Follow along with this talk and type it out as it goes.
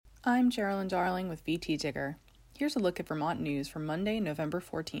I'm Geraldine Darling with VT Digger. Here's a look at Vermont news for Monday, November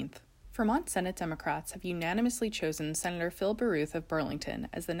 14th. Vermont Senate Democrats have unanimously chosen Senator Phil Baruth of Burlington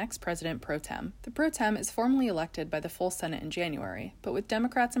as the next president pro tem. The pro tem is formally elected by the full Senate in January, but with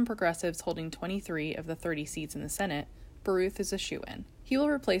Democrats and progressives holding 23 of the 30 seats in the Senate, Baruth is a shoo-in. He will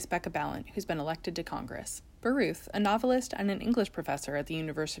replace Becca Balint, who's been elected to Congress. Baruth, a novelist and an English professor at the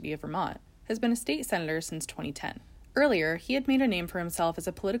University of Vermont, has been a state senator since 2010. Earlier, he had made a name for himself as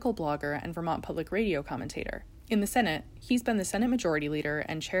a political blogger and Vermont Public Radio commentator. In the Senate, he's been the Senate Majority Leader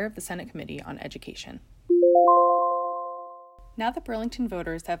and chair of the Senate Committee on Education. Now that Burlington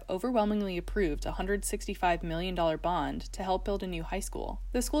voters have overwhelmingly approved a $165 million bond to help build a new high school,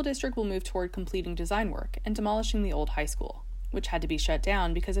 the school district will move toward completing design work and demolishing the old high school, which had to be shut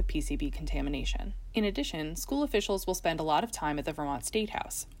down because of PCB contamination. In addition, school officials will spend a lot of time at the Vermont State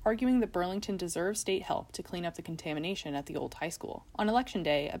House, arguing that Burlington deserves state help to clean up the contamination at the old high school. On Election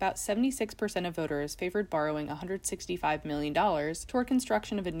Day, about 76% of voters favored borrowing $165 million toward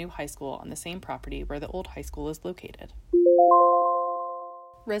construction of a new high school on the same property where the old high school is located.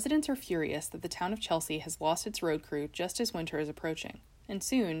 Residents are furious that the town of Chelsea has lost its road crew just as winter is approaching. And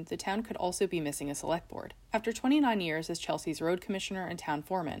soon, the town could also be missing a select board. After 29 years as Chelsea's road commissioner and town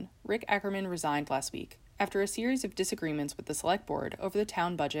foreman, Rick Ackerman resigned last week, after a series of disagreements with the select board over the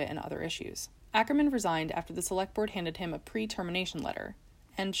town budget and other issues. Ackerman resigned after the select board handed him a pre-termination letter,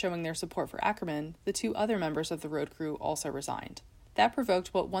 and showing their support for Ackerman, the two other members of the road crew also resigned. That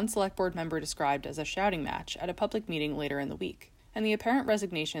provoked what one select board member described as a shouting match at a public meeting later in the week, and the apparent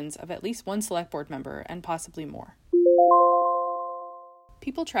resignations of at least one select board member and possibly more.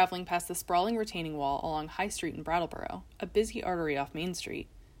 People traveling past the sprawling retaining wall along High Street in Brattleboro, a busy artery off Main Street,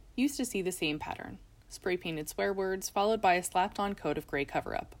 used to see the same pattern. Spray-painted swear words, followed by a slapped-on coat of gray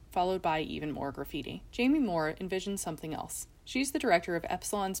cover-up, followed by even more graffiti. Jamie Moore envisioned something else. She's the director of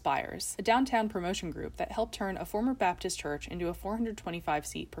Epsilon Spires, a downtown promotion group that helped turn a former Baptist church into a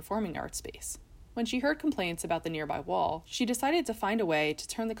 425-seat performing arts space. When she heard complaints about the nearby wall, she decided to find a way to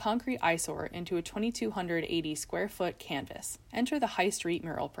turn the concrete eyesore into a 2,280 square foot canvas. Enter the High Street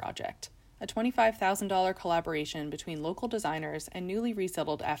Mural Project, a $25,000 collaboration between local designers and newly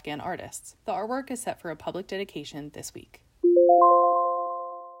resettled Afghan artists. The artwork is set for a public dedication this week.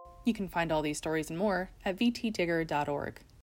 You can find all these stories and more at vtdigger.org.